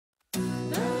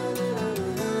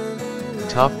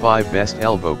Top 5 Best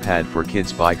Elbow Pad for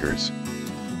Kids Bikers.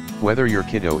 Whether your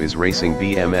kiddo is racing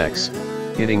BMX,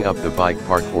 hitting up the bike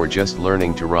park or just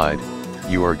learning to ride,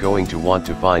 you are going to want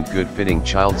to find good-fitting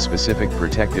child-specific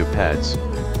protective pads.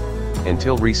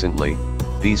 Until recently,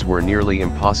 these were nearly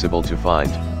impossible to find,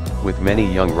 with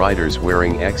many young riders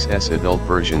wearing XS adult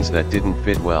versions that didn't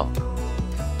fit well.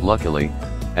 Luckily,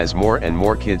 as more and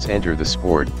more kids enter the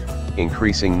sport,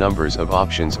 increasing numbers of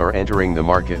options are entering the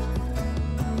market.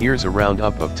 Here's a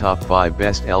roundup of top 5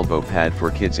 best elbow pad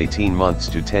for kids 18 months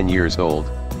to 10 years old.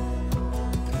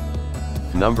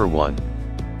 Number 1.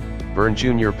 Bern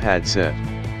Junior Pad Set.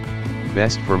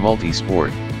 Best for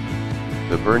multi-sport.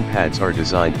 The Bern pads are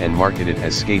designed and marketed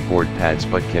as skateboard pads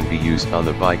but can be used on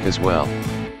the bike as well.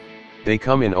 They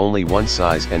come in only one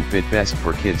size and fit best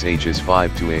for kids ages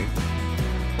 5 to 8.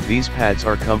 These pads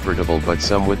are comfortable but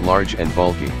somewhat large and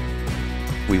bulky.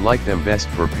 We like them best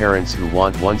for parents who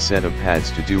want one set of pads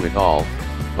to do it all: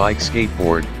 bike,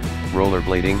 skateboard,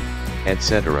 rollerblading,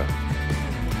 etc.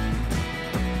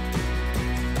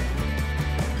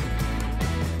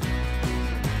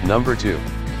 Number 2.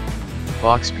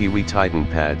 Fox PeeWee Titan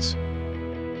Pads.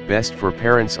 Best for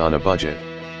parents on a budget.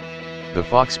 The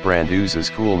Fox brand oozes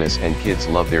coolness and kids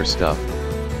love their stuff.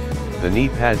 The knee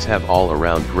pads have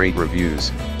all-around great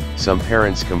reviews. Some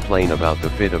parents complain about the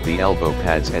fit of the elbow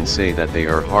pads and say that they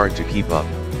are hard to keep up.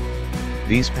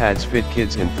 These pads fit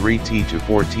kids in 3T to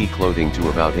 4T clothing to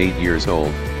about 8 years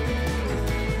old.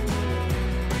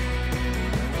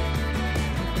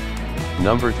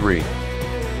 Number 3.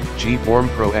 G-Form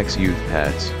Pro X Youth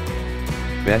Pads.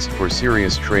 Best for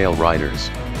serious trail riders.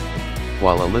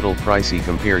 While a little pricey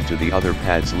compared to the other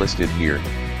pads listed here,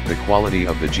 the quality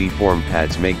of the G-Form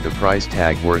pads make the price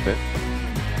tag worth it.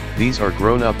 These are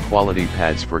grown-up quality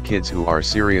pads for kids who are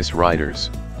serious riders.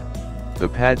 The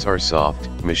pads are soft,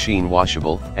 machine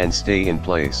washable, and stay in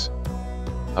place.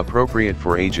 Appropriate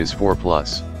for ages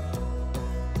 4+.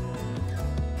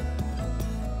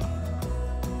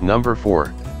 Number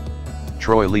 4.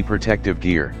 Troy Leatt Protective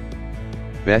Gear.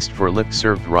 Best for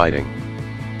lift-served riding.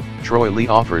 Troy Leatt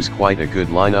offers quite a good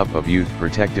lineup of youth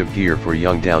protective gear for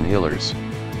young downhillers.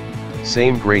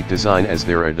 Same great design as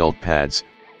their adult pads,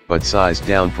 but sized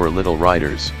down for little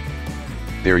riders.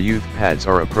 Their youth pads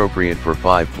are appropriate for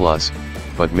 5+,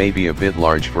 but may be a bit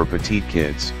large for petite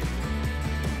kids.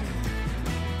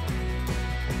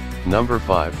 Number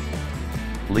 5.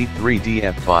 Leatt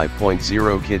 3DF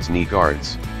 5.0 Kids Knee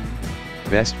Guards.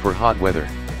 Best for hot weather.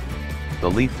 The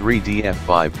Leatt 3DF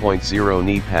 5.0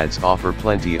 knee pads offer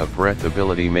plenty of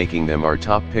breathability, making them our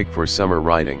top pick for summer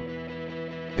riding.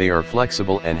 They are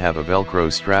flexible and have a Velcro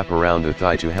strap around the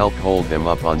thigh to help hold them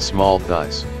up on small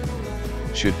thighs.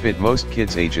 Should fit most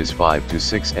kids ages 5 to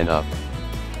 6 and up.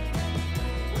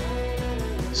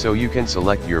 So you can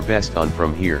select your best on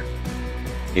from here.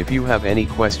 If you have any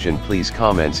question, please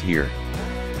comments here.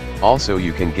 Also,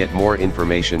 you can get more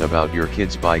information about your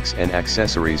kids' bikes and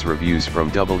accessories reviews from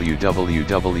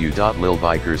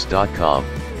www.lilbikers.com.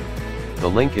 The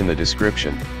link in the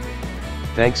description.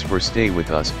 Thanks for stay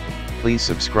with us. Please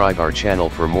subscribe our channel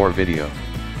for more video.